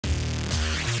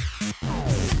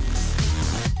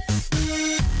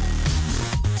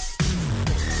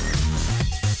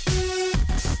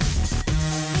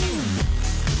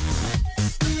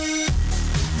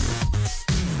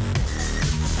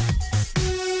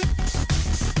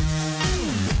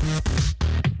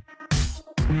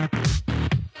Hello.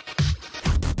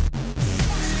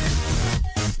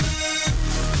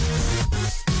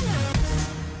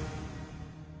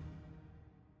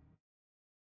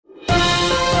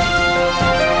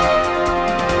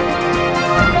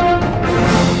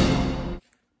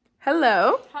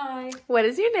 Hi. What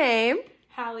is your name?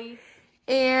 Hallie.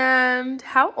 And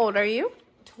how old are you?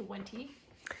 20.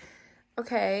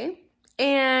 Okay.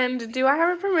 And do I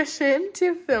have a permission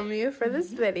to film you for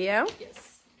this video? Yes.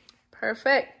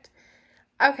 Perfect.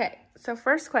 Okay, so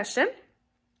first question.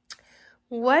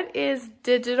 What is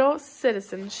digital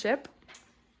citizenship?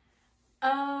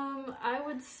 I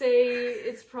would say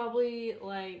it's probably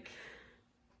like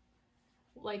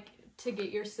to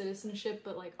get your citizenship,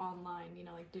 but like online,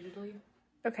 like digitally.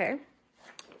 Okay.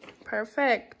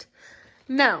 Perfect.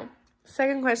 Now,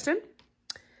 second question.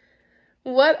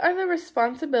 What are the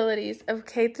responsibilities of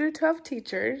K through 12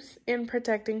 teachers in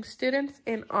protecting students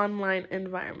in online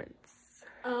environments?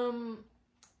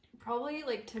 Probably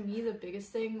to me the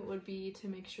biggest thing would be to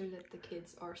make sure that the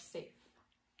kids are safe.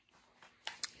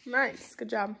 Nice. Good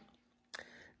job.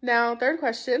 Now, third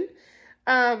question.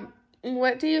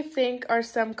 What do you think are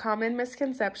some common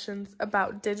misconceptions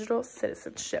about digital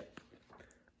citizenship?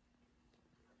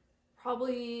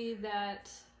 Probably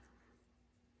that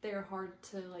they're hard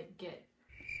to get.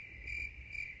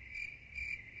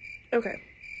 Okay.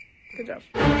 Good job.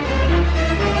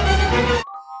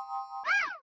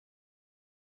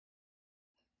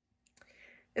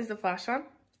 Is the flash on?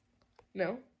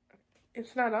 No.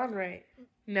 It's not on right.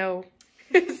 No.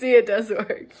 See, it does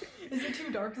work. Is it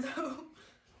too dark though?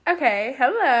 Okay,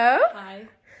 hello. Hi.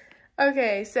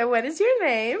 Okay, so what is your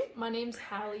name? My name's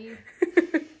Hallie.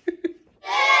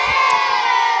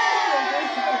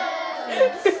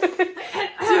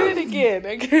 Do it again,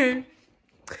 okay?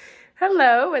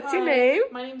 Hello, what's your name?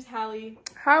 My name's Hallie.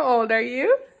 How old are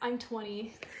you? I'm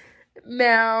 20.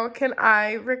 Now, can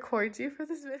I record you for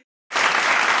this video?